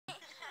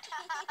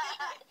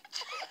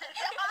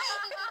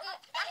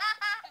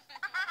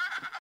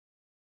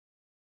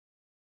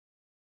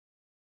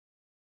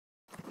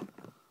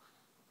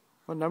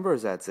What number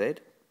is that, Zaid?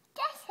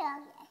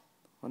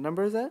 What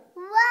number is that?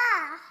 1.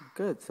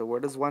 Good. So where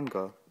does 1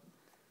 go?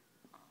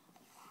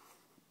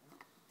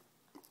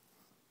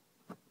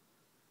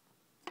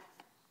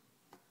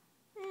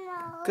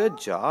 No. Good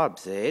job,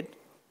 Zaid.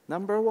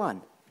 Number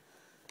 1.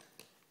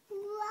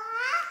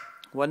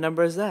 What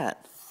number is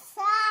that?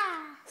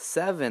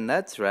 7.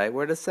 That's right.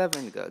 Where does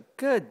 7 go?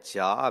 Good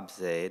job,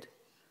 Zaid.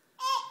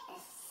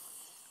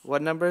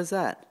 What number is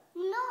that?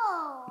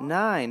 No.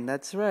 9.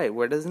 That's right.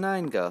 Where does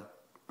 9 go?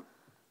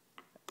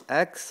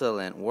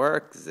 Excellent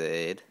work,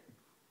 Zaid.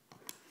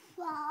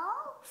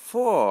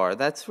 4.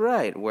 That's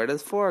right. Where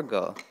does 4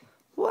 go?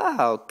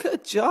 Wow,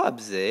 good job,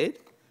 Zaid.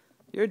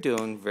 You're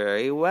doing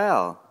very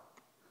well.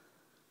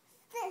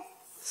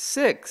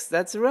 6.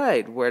 That's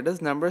right. Where does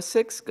number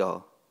 6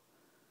 go?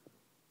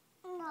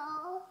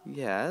 No.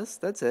 Yes,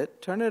 that's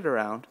it. Turn it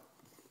around.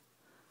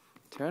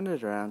 Turn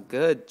it around.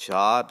 Good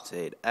job,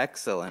 Zaid.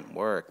 Excellent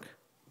work.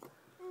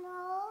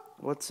 No.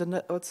 What's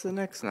the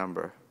next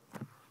number?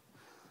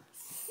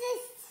 6.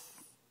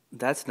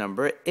 That's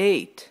number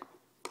 8.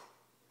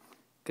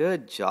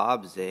 Good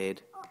job,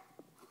 Zaid.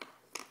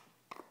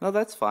 No,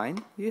 that's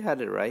fine. You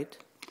had it right.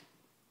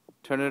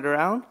 Turn it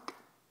around.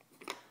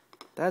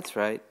 That's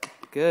right.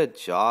 Good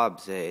job,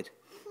 Zaid.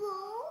 4.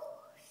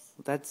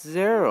 That's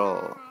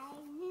 0.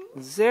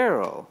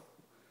 0.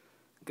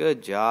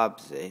 Good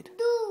job, Zaid.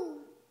 2.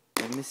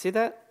 Let me see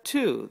that.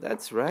 2.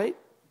 That's right.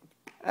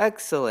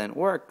 Excellent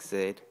work,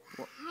 Zaid.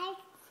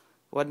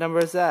 What number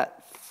is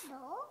that?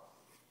 No.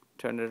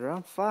 Turn it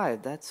around.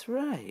 5. That's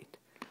right.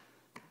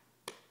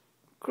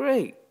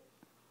 Great.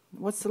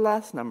 What's the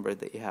last number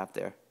that you have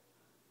there?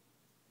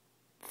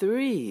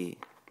 3.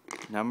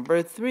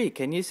 Number 3.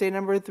 Can you say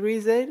number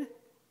 3, Zaid?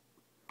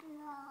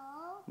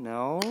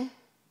 No. No?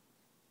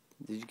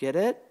 Did you get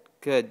it?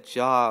 Good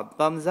job.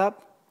 Thumbs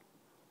up.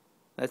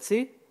 Let's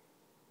see.